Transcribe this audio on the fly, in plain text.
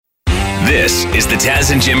This is the Taz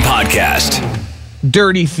and Jim podcast.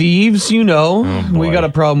 Dirty thieves, we got a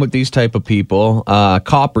problem with these type of people.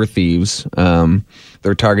 Copper thieves.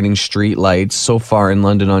 They're targeting street lights. So far in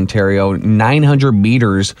London, Ontario, 900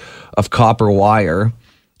 meters of copper wire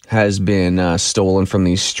has been stolen from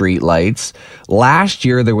these street lights. Last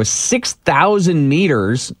year, there was 6,000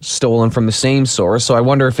 meters stolen from the same source. So I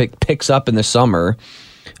wonder if it picks up in the summer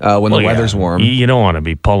when the weather's warm. You don't want to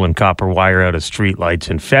be pulling copper wire out of street lights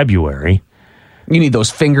in February. You need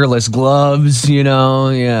those fingerless gloves, you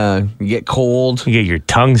get cold. You get your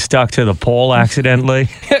tongue stuck to the pole accidentally.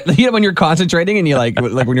 When you're concentrating and you like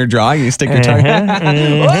when you're drawing, you stick your tongue.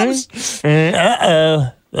 Whoops.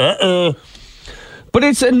 Uh-oh. But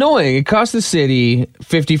it's annoying. It cost the city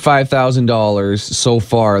 $55,000 so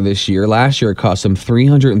far this year. Last year, it cost them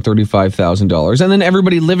 $335,000. And then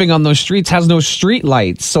everybody living on those streets has no street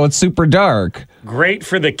lights, so it's super dark. Great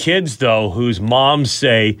for the kids, though, whose moms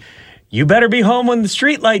say, you better be home when the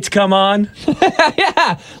street lights come on.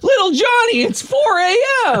 Yeah, little Johnny, it's 4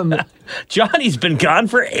 a.m. Johnny's been gone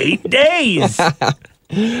for 8 days.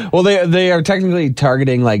 Well, they are technically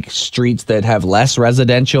targeting like streets that have less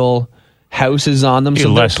residential houses on them. You're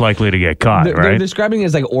less likely to get caught, right? They're describing it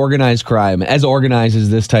as like organized crime, as organized as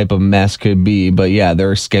this type of mess could be. But yeah,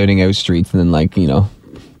 they're scouting out streets and then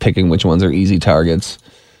picking which ones are easy targets.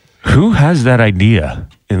 Who has that idea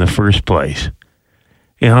in the first place?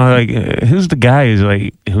 Who's the guy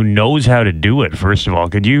who knows how to do it, first of all?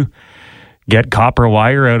 Could you get copper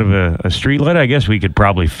wire out of a street light? I guess we could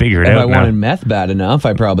probably figure it out. If I wanted meth bad enough,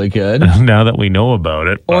 I probably could. Now that we know about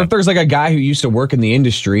it. Or if there's like a guy who used to work in the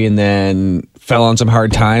industry and then fell on some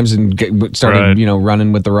hard times and started,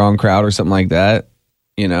 running with the wrong crowd or something like that.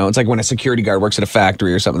 It's like when a security guard works at a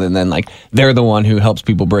factory or something, and then they're the one who helps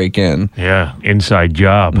people break in. Yeah, inside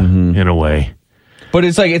job in a way. But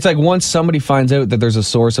it's like once somebody finds out that there's a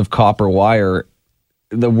source of copper wire,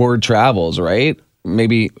 the word travels, right?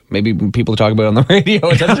 Maybe people talk about it on the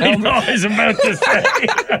radio. I know, I was about to say.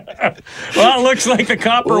 Well, it looks like the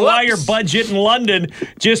copper wire budget in London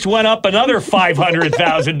just went up another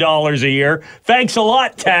 $500,000 a year. Thanks a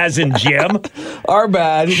lot, Taz and Jim. Our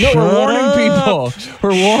bad. No, we're warning people.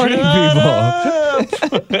 We're warning people.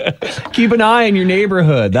 Keep an eye on your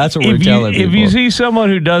neighborhood. That's what we're telling people. If you see someone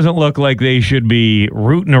who doesn't look like they should be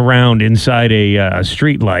rooting around inside a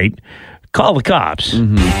street light, call the cops.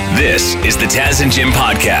 This is the Taz and Jim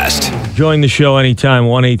podcast. Join the show anytime,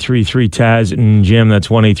 1-833-TAZ and Jim. That's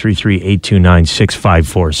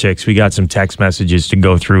 1-833-829-6546. We got some text messages to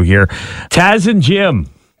go through here. Taz and Jim,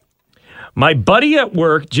 my buddy at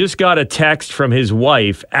work just got a text from his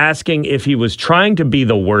wife asking if he was trying to be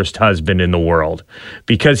the worst husband in the world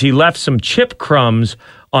because he left some chip crumbs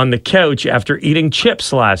on the couch after eating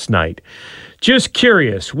chips last night. Just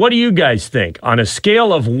curious, what do you guys think? On a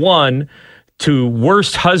scale of 1 to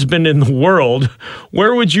worst husband in the world,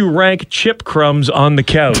 where would you rank chip crumbs on the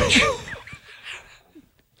couch?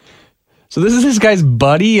 So this is this guy's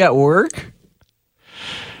buddy at work?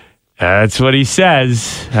 That's what he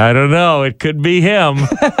says. I don't know. It could be him.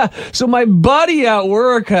 So my buddy at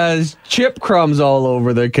work has chip crumbs all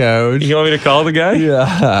over the couch. You want me to call the guy?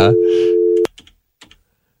 Yeah.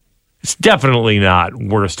 It's definitely not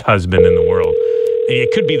worst husband in the world.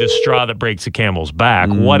 It could be the straw that breaks the camel's back.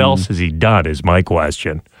 What else has he done is my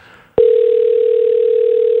question.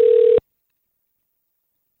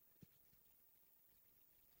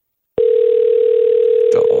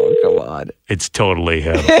 Oh, come on. It's totally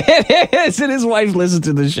him. It is, and his wife listens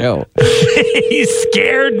to the show. He's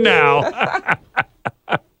scared now.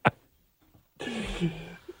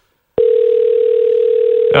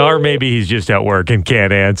 Or maybe he's just at work and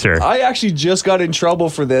can't answer. I actually just got in trouble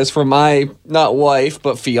for this from my, not wife,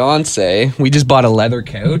 but fiance. We just bought a leather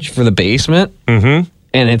couch for the basement. Mm-hmm.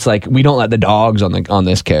 And it's like, we don't let the dogs on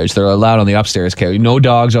this couch. They're allowed on the upstairs couch. No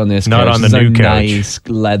dogs on this couch. Not on the new couch. Nice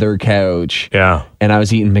leather couch. Yeah. And I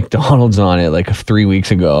was eating McDonald's on it like 3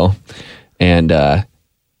 weeks ago. And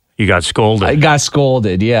you got scolded. I got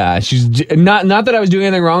scolded, yeah. She's not that I was doing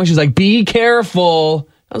anything wrong. She's like, be careful.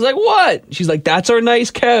 I was like, what? She's like, that's our nice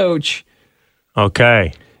couch.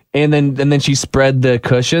 Okay. And then she spread the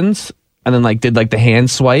cushions and then did the hand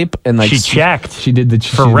swipe and she checked. She did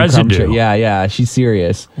for residue. Yeah. She's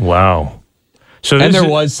serious. Wow. So there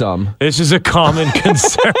was some. This is a common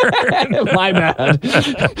concern. My bad.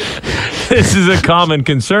 This is a common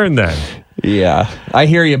concern then. Yeah, I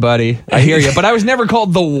hear you, buddy. I hear you. But I was never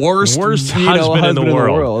called the worst husband in the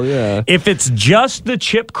world. Yeah. If it's just the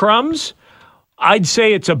chip crumbs, I'd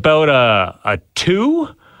say it's about a 2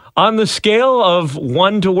 on the scale of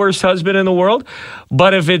 1 to worst husband in the world.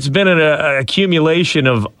 But if it's been an accumulation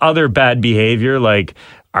of other bad behavior, like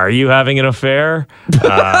Are you having an affair?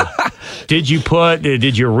 Did you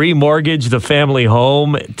remortgage the family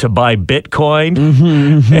home to buy Bitcoin?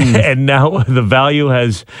 And now the value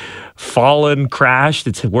has fallen, crashed.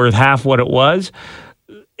 It's worth half what it was.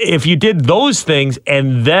 If you did those things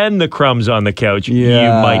and then the crumbs on the couch, you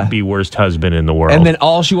might be worst husband in the world. And then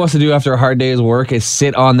all she wants to do after a hard day's work is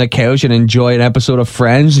sit on the couch and enjoy an episode of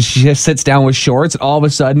Friends. She just sits down with shorts and all of a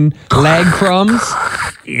sudden, leg crumbs.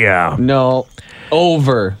 Yeah. No.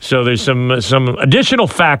 Over. So there's some additional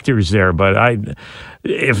factors there, but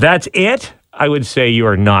if that's it, I would say you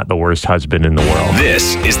are not the worst husband in the world.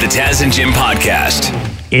 This is the Taz and Jim podcast.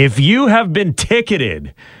 If you have been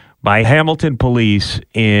ticketed by Hamilton police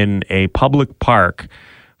in a public park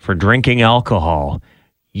for drinking alcohol,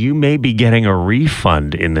 you may be getting a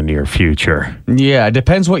refund in the near future. Yeah, it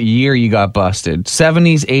depends what year you got busted.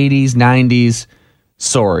 70s, 80s, 90s.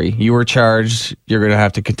 Sorry, you were charged. You're going to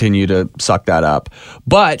have to continue to suck that up.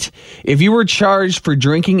 But if you were charged for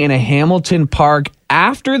drinking in a Hamilton park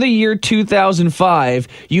after the year 2005,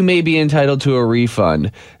 you may be entitled to a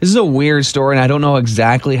refund. This is a weird story, and I don't know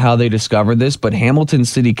exactly how they discovered this, but Hamilton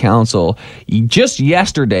City Council just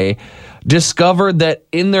yesterday discovered that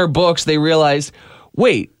in their books they realized,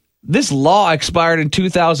 wait, this law expired in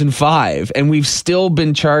 2005, and we've still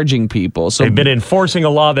been charging people. So they've been enforcing a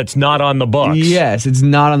law that's not on the books. Yes, it's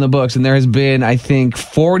not on the books. And there has been, I think,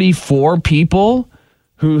 44 people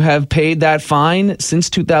who have paid that fine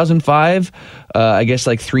since 2005. I guess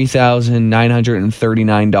like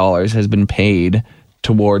 $3,939 has been paid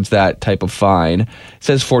towards that type of fine. It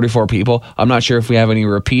says 44 people. I'm not sure if we have any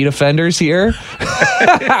repeat offenders here,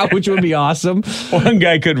 which would be awesome. One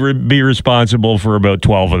guy could be responsible for about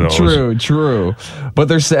 12 of those. True. But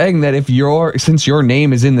they're saying that since your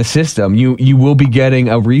name is in the system, you will be getting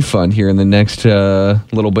a refund here in the next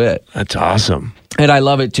little bit. That's awesome. And I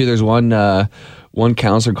love it too. There's one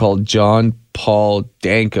counselor called John Paul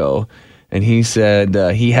Danko, and he said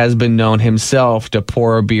he has been known himself to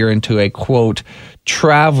pour a beer into a, quote,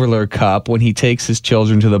 traveler cup when he takes his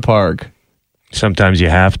children to the park. Sometimes you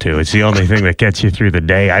have to. It's the only thing that gets you through the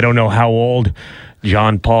day. I don't know how old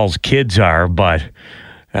John Paul's kids are, but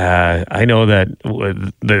I know that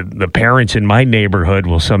the parents in my neighborhood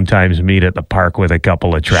will sometimes meet at the park with a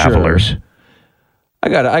couple of travelers. Sure. I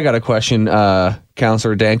got a question,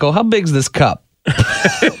 Counselor Danko. How big's this cup?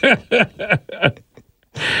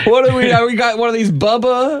 What do we got one of these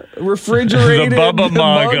Bubba refrigerated the Bubba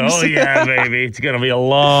mug. mugs? Oh yeah, baby. It's gonna be a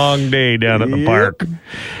long day down at the park.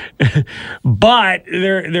 But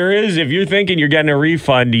there is, if you're thinking you're getting a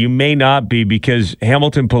refund, you may not be, because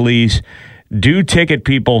Hamilton police do ticket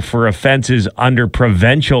people for offenses under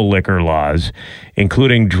provincial liquor laws,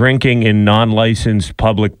 including drinking in non-licensed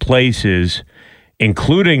public places,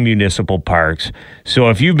 including municipal parks. So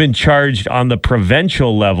if you've been charged on the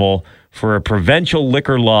provincial level for a provincial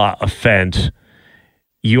liquor law offense,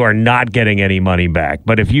 you are not getting any money back.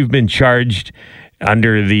 But if you've been charged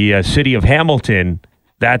under the city of Hamilton,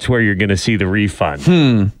 that's where you're going to see the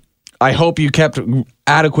refund. I hope you kept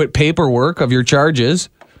adequate paperwork of your charges.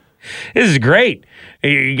 This is great.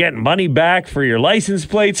 You're getting money back for your license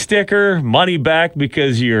plate sticker, money back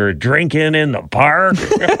because you're drinking in the park.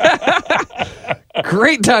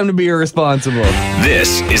 Great time to be irresponsible.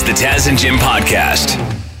 This is the Taz and Jim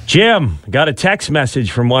podcast. Jim, got a text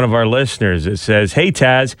message from one of our listeners. It says, "Hey,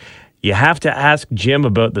 Taz, you have to ask Jim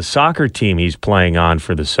about the soccer team he's playing on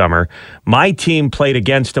for the summer. My team played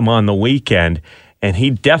against him on the weekend, and he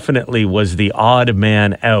definitely was the odd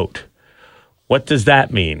man out." What does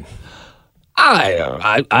that mean?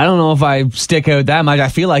 I don't know if I stick out that much. I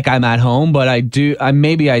feel like I'm at home, but I do a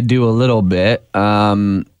little bit.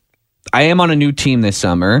 I am on a new team this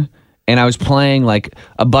summer, and I was playing like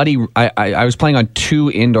a buddy. I was playing on 2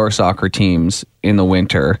 indoor soccer teams in the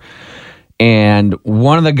winter, and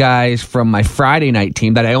one of the guys from my Friday night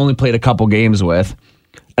team that I only played a couple games with,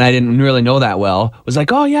 and I didn't really know that well, was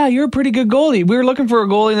like, "Oh yeah, you're a pretty good goalie. We were looking for a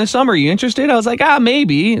goalie in the summer. Are you interested?" I was like,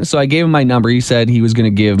 maybe. So I gave him my number. He said he was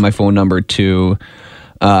going to give my phone number to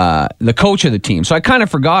the coach of the team. So I kind of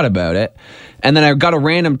forgot about it. And then I got a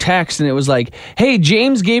random text, and it was like, "Hey,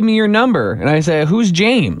 James gave me your number." And I said, "Who's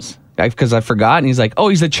James?" Because I forgot. And he's like, "Oh,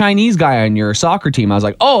 he's the Chinese guy on your soccer team." I was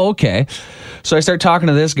like, "Oh, okay." So I start talking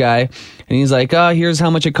to this guy, and he's like, "Oh, here's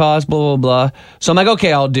how much it costs, blah, blah, blah." So I'm like,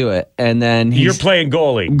 "Okay, I'll do it." And then You're playing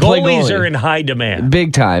goalie. Goalies are in high demand.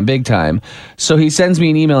 Big time. So he sends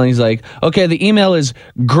me an email, and he's like, "Okay, the email is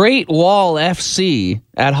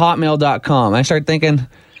greatwallfc@hotmail.com. I start thinking,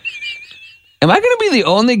 am I going to be the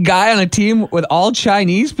only guy on a team with all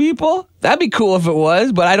Chinese people? That'd be cool if it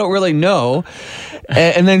was, but I don't really know.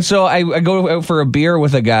 And then so I go out for a beer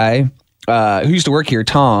with a guy, who used to work here,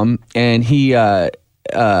 Tom, and he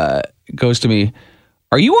goes to me,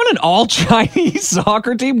 "Are you on an all-Chinese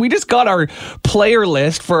soccer team? We just got our player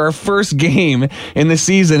list for our first game in the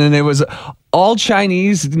season, and it was all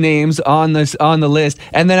Chinese names on the list.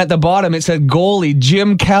 And then at the bottom, it said goalie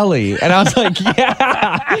Jim Kelly. And I was like, yeah.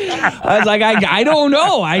 I was like, I don't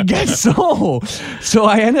know. I guess so. So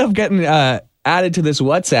I ended up getting added to this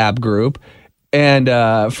WhatsApp group. And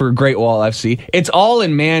for Great Wall FC, it's all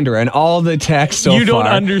in Mandarin. All the text so far. You don't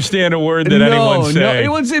understand a word that anyone's saying. No, it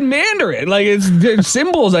was in Mandarin. Like it's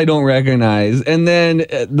symbols I don't recognize. And then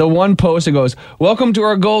the one post it goes, "Welcome to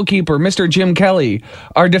our goalkeeper, Mr. Jim Kelly.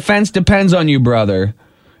 Our defense depends on you, brother."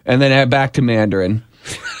 And then back to Mandarin.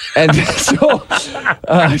 And so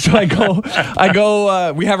I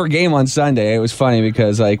go. We have our game on Sunday. It was funny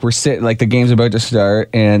because like we're sitting, like the game's about to start,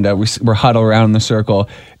 and we're huddled around in the circle,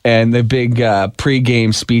 and the big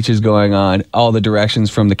pre-game speech is going on. All the directions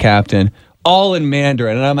from the captain, all in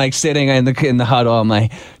Mandarin, and I'm like sitting in the huddle. I'm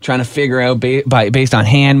like trying to figure out based on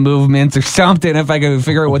hand movements or something if I can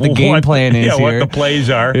figure out what the game plan is. Yeah, here. what the plays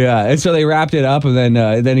are. Yeah, and so they wrapped it up, and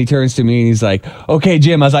then he turns to me and he's like, "Okay,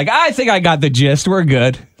 Jim." I was like, "I think I got the gist. We're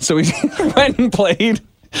good." So we went and played.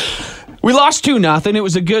 We lost 2-0. It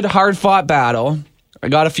was a good, hard-fought battle. I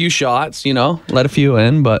got a few shots, let a few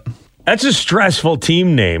in, but That's a stressful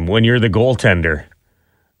team name when you're the goaltender.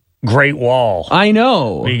 Great Wall. I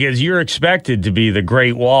know. Because you're expected to be the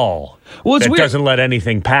Great Wall. Well, it's that weird. Doesn't let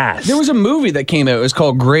anything pass. There was a movie that came out. It was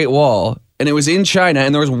called Great Wall, and it was in China,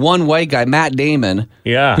 and there was one white guy, Matt Damon,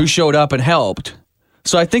 who showed up and helped.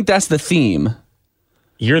 So I think that's the theme.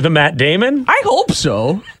 You're the Matt Damon? I hope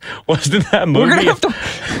so. Wasn't that movie? We're gonna have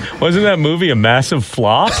to. Wasn't that movie a massive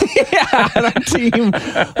flop? Yeah, that team.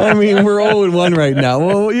 I mean, we're 0-1 right now.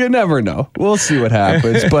 Well, you never know. We'll see what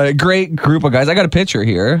happens. But a great group of guys. I got a picture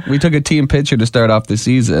here. We took a team picture to start off the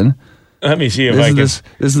season. Let me see if This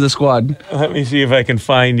is the squad. Let me see if I can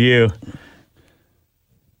find you.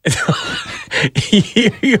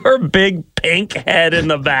 Your big pink head in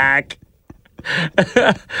the back.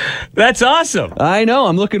 That's awesome. I know.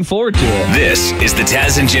 I'm looking forward to it. This is the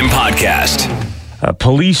Taz and Jim podcast.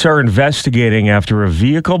 Police are investigating after a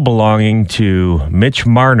vehicle belonging to Mitch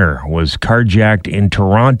Marner was carjacked in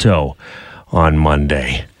Toronto on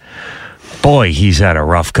Monday. Boy, he's had a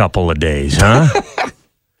rough couple of days, huh?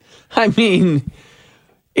 I mean,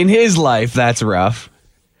 in his life, that's rough.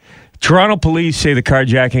 Toronto police say the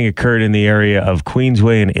carjacking occurred in the area of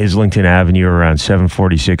Queensway and Islington Avenue around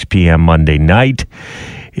 7:46 p.m. Monday night.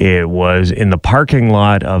 It was in the parking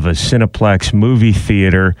lot of a Cineplex movie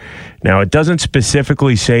theater. Now, it doesn't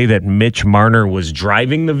specifically say that Mitch Marner was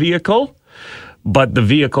driving the vehicle, but the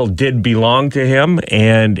vehicle did belong to him,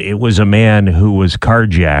 and it was a man who was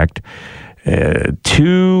carjacked.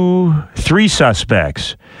 3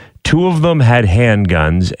 suspects. 2 of them had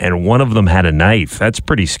handguns, and 1 of them had a knife. That's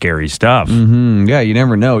pretty scary stuff. Mm-hmm. Yeah, you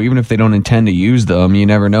never know. Even if they don't intend to use them, you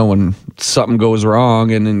never know when something goes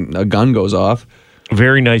wrong and then a gun goes off.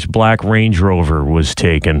 Very nice black Range Rover was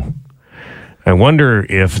taken. I wonder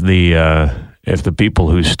if the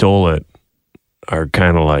people who stole it are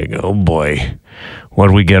kind of like, oh boy, what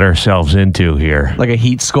did we get ourselves into here? Like a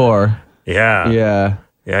heat score. Yeah. Yeah.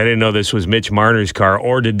 Yeah, I didn't know this was Mitch Marner's car,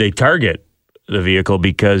 or did they target the vehicle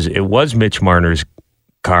because it was Mitch Marner's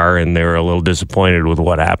car and they were a little disappointed with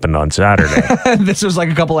what happened on Saturday. This was like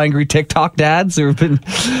a couple angry TikTok dads who have been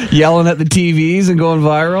yelling at the TVs and going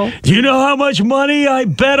viral. Do you know how much money I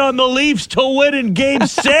bet on the Leafs to win in Game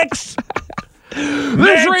 6?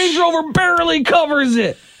 This Range Rover barely covers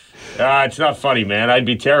it. It's not funny, man. I'd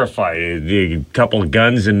be terrified. A couple of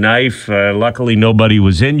guns and knife. Luckily, nobody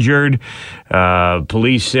was injured.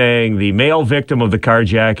 Police saying the male victim of the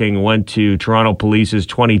carjacking went to Toronto Police's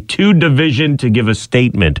 22 Division to give a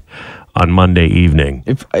statement on Monday evening.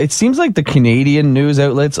 It seems like the Canadian news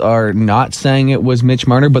outlets are not saying it was Mitch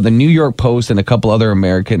Marner, but the New York Post and a couple other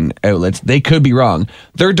American outlets, they could be wrong.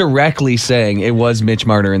 They're directly saying it was Mitch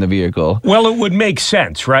Marner in the vehicle. Well, it would make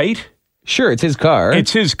sense, right? Sure, it's his car.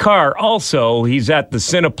 It's his car. Also, he's at the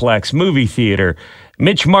Cineplex movie theater.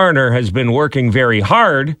 Mitch Marner has been working very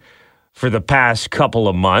hard for the past couple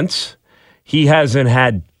of months. He hasn't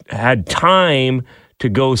had time to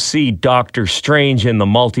go see Doctor Strange in the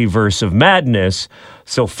Multiverse of Madness.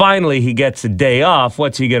 So finally, he gets a day off.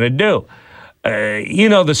 What's he going to do?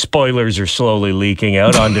 The spoilers are slowly leaking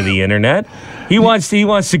out onto the internet. He wants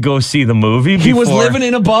to go see the movie. He was living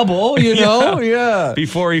in a bubble, you know? Yeah.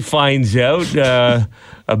 Before he finds out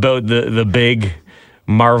about the big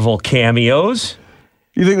Marvel cameos.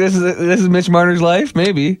 You think this is Mitch Marner's life?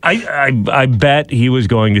 Maybe. I bet he was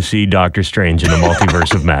going to see Doctor Strange in the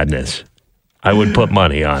Multiverse of Madness. I would put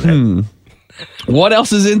money on it. What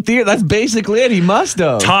else is in theater? That's basically it. He must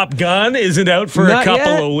have. Top Gun isn't out for Not a couple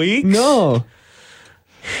yet. of weeks. No.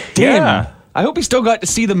 Damn. Yeah. I hope he still got to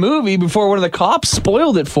see the movie before one of the cops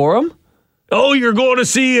spoiled it for him. Oh, you're going to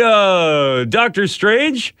see Doctor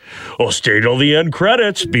Strange? Well, stay till the end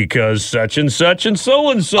credits because such and so.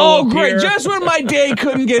 Oh, great. Just when my day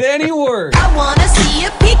couldn't get any worse. I wanna see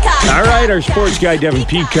a peacock. All right, our sports guy, Devin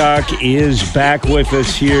Peacock, is back with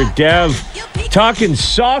us here. Dev, talking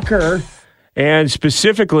soccer and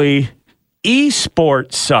specifically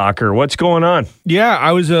esports soccer. What's going on? Yeah,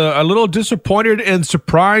 I was a little disappointed and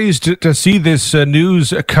surprised to see this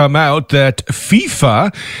news come out that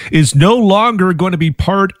FIFA is no longer going to be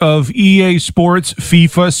part of EA Sports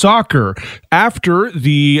FIFA Soccer. After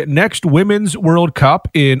the next Women's World Cup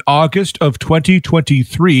in August of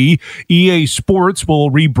 2023, EA Sports will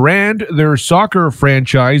rebrand their soccer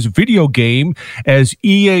franchise video game as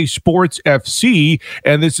EA Sports FC,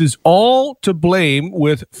 and this is all to blame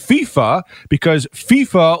with FIFA because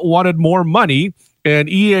FIFA wanted more money and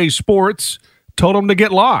EA Sports told them to get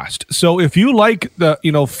lost. So if you like the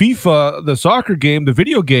FIFA, the soccer game, the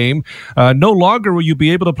video game, no longer will you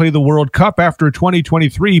be able to play the World Cup after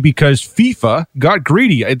 2023 because FIFA got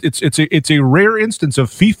greedy. It's a rare instance of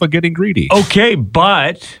FIFA getting greedy. Okay,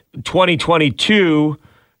 but 2022,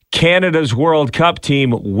 Canada's World Cup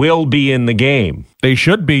team will be in the game. They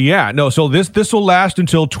should be, yeah. No, so this will last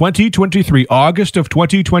until 2023, August of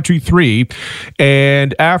 2023.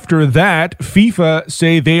 And after that, FIFA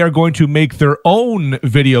say they are going to make their own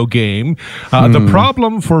video game. The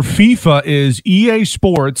problem for FIFA is EA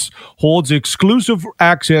Sports holds exclusive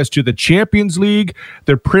access to the Champions League,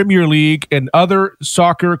 the Premier League, and other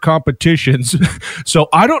soccer competitions. So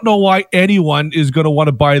I don't know why anyone is going to want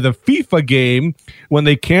to buy the FIFA game when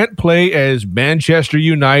they can't play as Manchester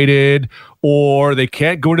United or they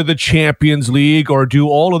can't go to the Champions League or do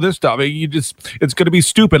all of this stuff. It's going to be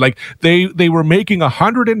stupid. Like they were making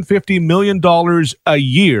 $150 million a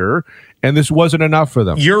year, and this wasn't enough for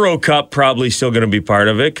them. Euro Cup probably still going to be part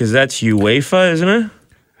of it because that's UEFA, isn't it?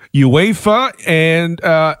 UEFA, and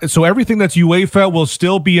so everything that's UEFA will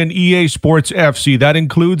still be in EA Sports FC. That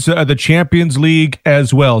includes the Champions League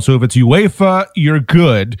as well. So if it's UEFA, you're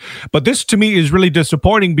good. But this to me is really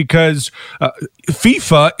disappointing because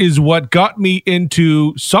FIFA is what got me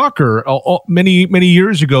into soccer many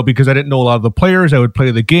years ago because I didn't know a lot of the players. I would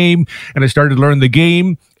play the game, and I started to learn the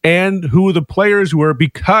game and who the players were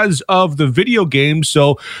because of the video game.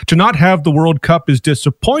 So to not have the World Cup is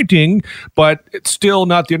disappointing, but it's still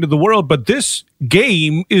not the end of the world. But this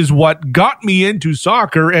game is what got me into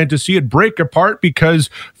soccer, and to see it break apart because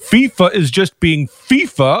FIFA is just being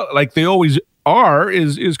FIFA like they always are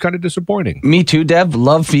is kind of disappointing. Me too, Dev.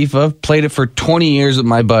 Love FIFA. Played it for 20 years with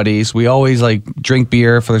my buddies. We always drink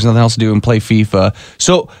beer if there's nothing else to do and play FIFA.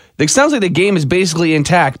 So it sounds like the game is basically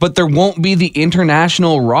intact, but there won't be the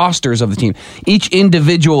international rosters of the team. Each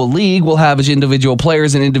individual league will have its individual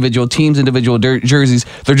players and individual teams, individual jerseys.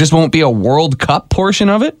 There just won't be a World Cup portion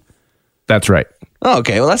of it? That's right.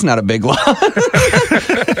 Okay, well, that's not a big loss.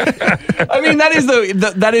 I mean, that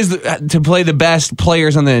is to play the best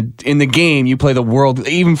players in the game. You play the world,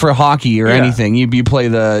 even for hockey or anything. You play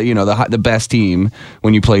the best team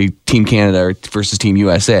when you play Team Canada versus Team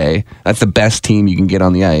USA. That's the best team you can get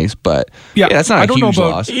on the ice. But that's not a huge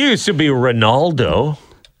loss. It used to be Ronaldo.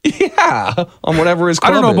 Yeah, on whatever his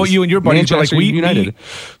club I don't know is. about you and your buddies, but Manchester United.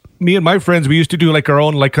 Me and my friends, we used to do our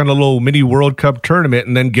own kind of little mini World Cup tournament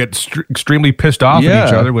and then get extremely pissed off at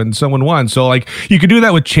each other when someone won. So you could do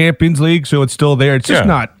that with Champions League, so it's still there. It's just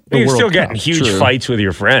not the You're World still Cup. getting huge fights with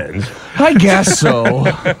your friends. I guess so.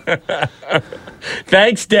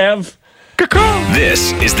 Thanks, Dev.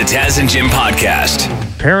 This is the Taz and Jim podcast.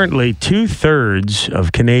 Apparently, 2/3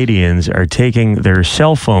 of Canadians are taking their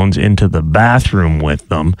cell phones into the bathroom with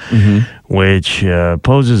them, which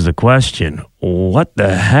poses the question, what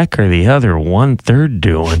the heck are the other 1/3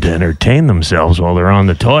 doing to entertain themselves while they're on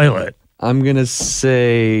the toilet? I'm going to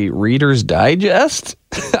say Reader's Digest?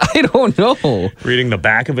 I don't know. Reading the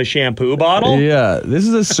back of a shampoo bottle? Yeah, this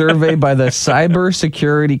is a survey by the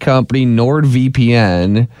cybersecurity company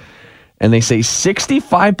NordVPN. And they say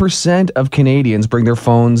 65% of Canadians bring their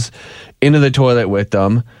phones into the toilet with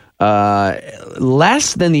them.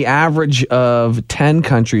 Less than the average of 10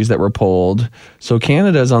 countries that were polled. So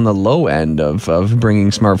Canada's on the low end of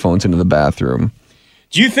bringing smartphones into the bathroom.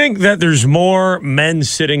 Do you think that there's more men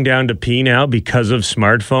sitting down to pee now because of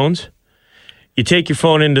smartphones? You take your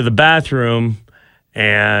phone into the bathroom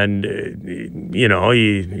and, you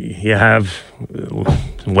have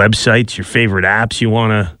websites, your favorite apps you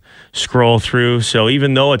want to scroll through. So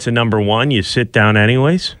even though it's a number one, you sit down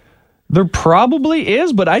anyways? There probably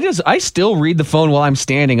is, but I still read the phone while I'm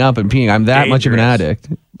standing up and peeing. I'm that much of an addict.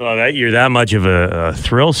 Oh, you're that much of a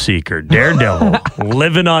thrill seeker, daredevil,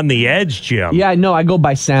 living on the edge, Jim. Yeah, no, I go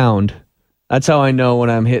by sound. That's how I know when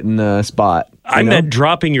I'm hitting the spot. I meant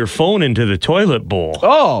dropping your phone into the toilet bowl.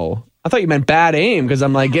 Oh, I thought you meant bad aim because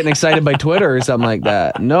I'm like getting excited by Twitter or something like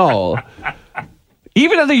that. No.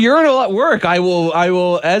 Even at the urinal at work, I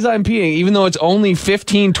will, as I'm peeing, even though it's only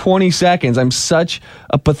 15, 20 seconds, I'm such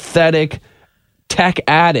a pathetic tech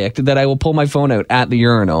addict that I will pull my phone out at the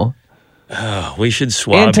urinal. Oh, we should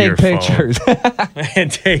swap and take your pictures. and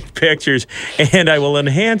take pictures. And I will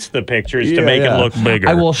enhance the pictures to make it look bigger.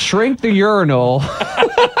 I will shrink the urinal.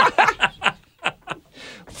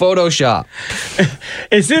 Photoshop.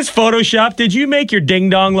 Is this Photoshop? Did you make your ding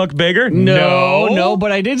dong look bigger? No,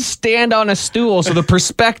 but I did stand on a stool, so the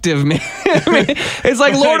perspective, man. It's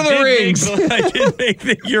like Lord of the Rings. I did make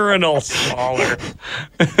the urinal smaller.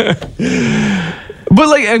 But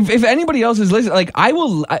like, if anybody else is listening, like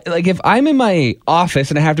if I'm in my office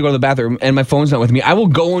and I have to go to the bathroom and my phone's not with me, I will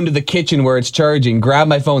go into the kitchen where it's charging, grab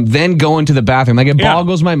my phone, then go into the bathroom. Like it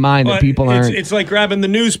boggles my mind that people aren't. It's like grabbing the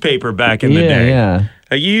newspaper back in the day. Yeah.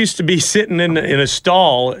 You used to be sitting in a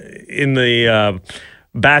stall in the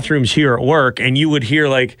bathrooms here at work, and you would hear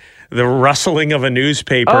like the rustling of a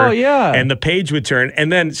newspaper. Oh, yeah. And the page would turn.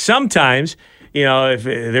 And then sometimes, if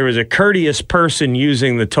there was a courteous person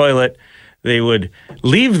using the toilet, they would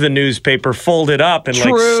leave the newspaper folded up and like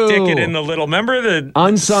stick it in the little. Remember the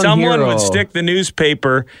unsung someone hero would stick the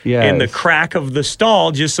newspaper in the crack of the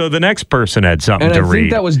stall just so the next person had something to read. And I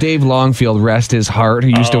think that was Dave Longfield, rest his heart, who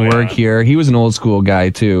used to work here. He was an old school guy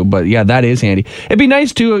too, but yeah, that is handy. It'd be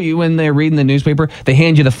nice too when they're reading the newspaper, they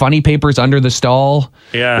hand you the funny papers under the stall.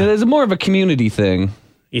 Yeah, it's more of a community thing.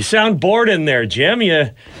 You sound bored in there, Jim. You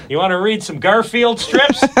want to read some Garfield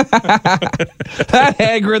strips? That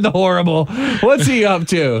Hagrid the Horrible. What's he up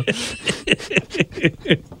to?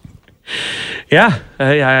 Yeah,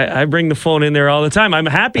 I bring the phone in there all the time. I'm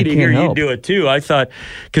happy to hear you do it too. I thought,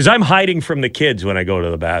 because I'm hiding from the kids when I go to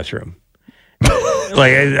the bathroom.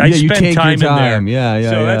 Like I spend time in there. Yeah.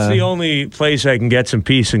 So that's the only place I can get some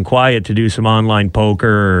peace and quiet to do some online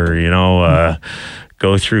poker or,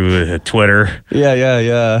 go through Twitter.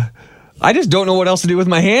 Yeah. I just don't know what else to do with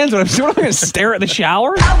my hands. What am I going to stare at the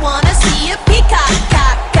shower? I want to see a peacock.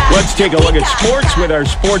 Let's take a look at sports with our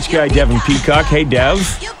sports guy, Devin Peacock. Hey, Dev.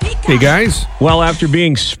 Hey, guys. Well, after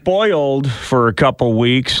being spoiled for a couple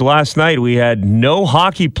weeks, last night we had no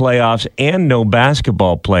hockey playoffs and no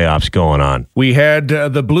basketball playoffs going on. We had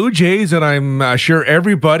the Blue Jays, and I'm sure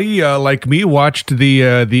everybody like me watched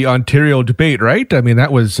the Ontario debate, right? I mean,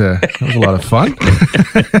 that was a lot of fun.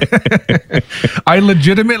 I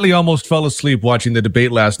legitimately almost fell asleep watching the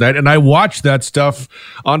debate last night, and I watched that stuff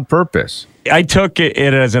on purpose. I took it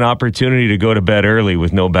as an opportunity to go to bed early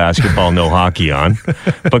with no basketball, no hockey on.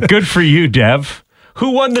 But good for you, Dev. Who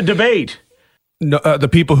won the debate? No, the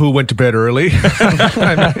people who went to bed early.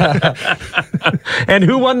 And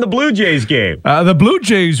who won the Blue Jays game? The Blue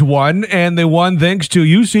Jays won, and they won thanks to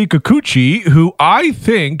Yusei Kikuchi, who I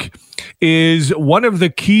think is one of the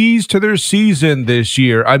keys to their season this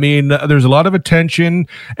year. I mean, there's a lot of attention,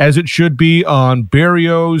 as it should be, on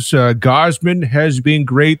Barrios. Gosman has been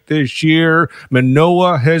great this year.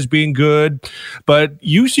 Manoah has been good. But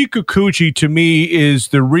Yusei Kikuchi, to me, is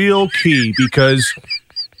the real key because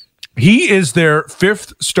he is their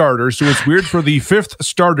fifth starter, so it's weird for the fifth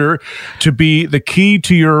starter to be the key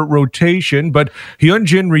to your rotation. But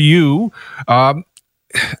Hyunjin Ryu,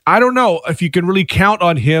 I don't know if you can really count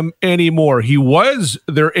on him anymore. He was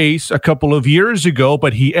their ace a couple of years ago,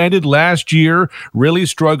 but he ended last year really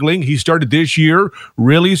struggling. He started this year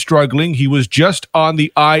really struggling. He was just on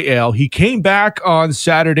the IL. He came back on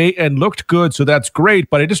Saturday and looked good, so that's great,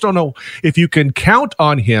 but I just don't know if you can count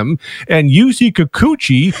on him. And Yusei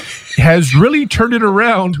Kikuchi has really turned it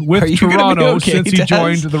around with Toronto since he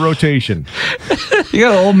joined the rotation. You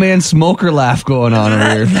got an old man smoker laugh going on over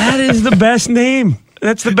here. That is the best name.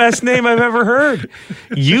 That's the best name I've ever heard.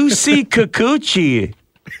 Yusei Kikuchi.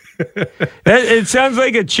 It sounds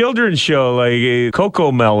like a children's show, like a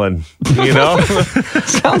Coco Melon,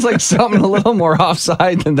 Sounds like something a little more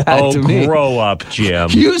offside than that to me. Oh, grow up, Jim.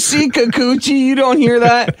 Yusei Kikuchi, you don't hear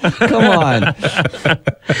that? Come on.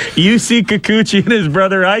 Yusei Kikuchi and his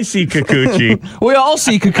brother, I see Kikuchi. We all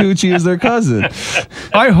see Kikuchi as their cousin.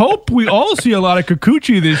 I hope we all see a lot of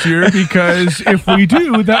Kikuchi this year, because if we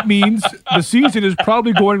do, that means the season is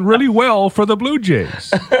probably going really well for the Blue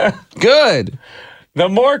Jays. Good. The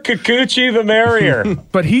more Kikuchi, the merrier.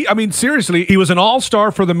 But seriously, he was an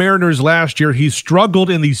all-star for the Mariners last year. He struggled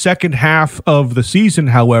in the second half of the season,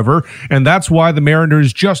 however, and that's why the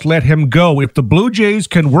Mariners just let him go. If the Blue Jays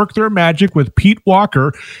can work their magic with Pete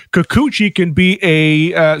Walker, Kikuchi can be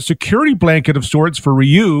a security blanket of sorts for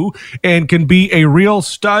Ryu and can be a real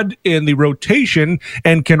stud in the rotation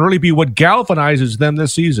and can really be what galvanizes them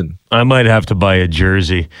this season. I might have to buy a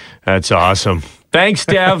jersey. That's awesome. Thanks,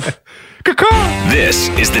 Dev. This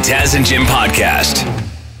is the Taz and Jim podcast.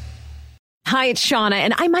 Hi, it's Shauna,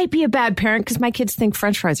 and I might be a bad parent because my kids think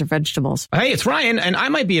French fries are vegetables. Hey, it's Ryan, and I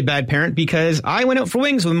might be a bad parent because I went out for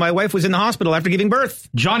wings when my wife was in the hospital after giving birth.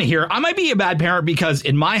 Johnny here. I might be a bad parent because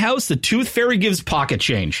in my house, the tooth fairy gives pocket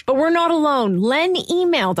change. But we're not alone. Len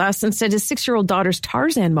emailed us and said his 6-year-old daughter's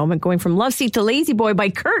Tarzan moment going from love seat to lazy boy by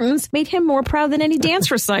curtains made him more proud than any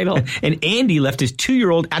dance recital. And Andy left his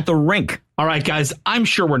 2-year-old at the rink. All right, guys, I'm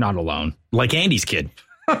sure we're not alone. Like Andy's kid.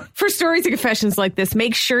 For stories and confessions like this,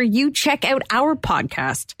 make sure you check out our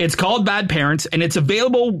podcast. It's called Bad Parents, and it's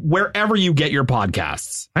available wherever you get your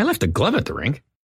podcasts. I left a glove at the rink.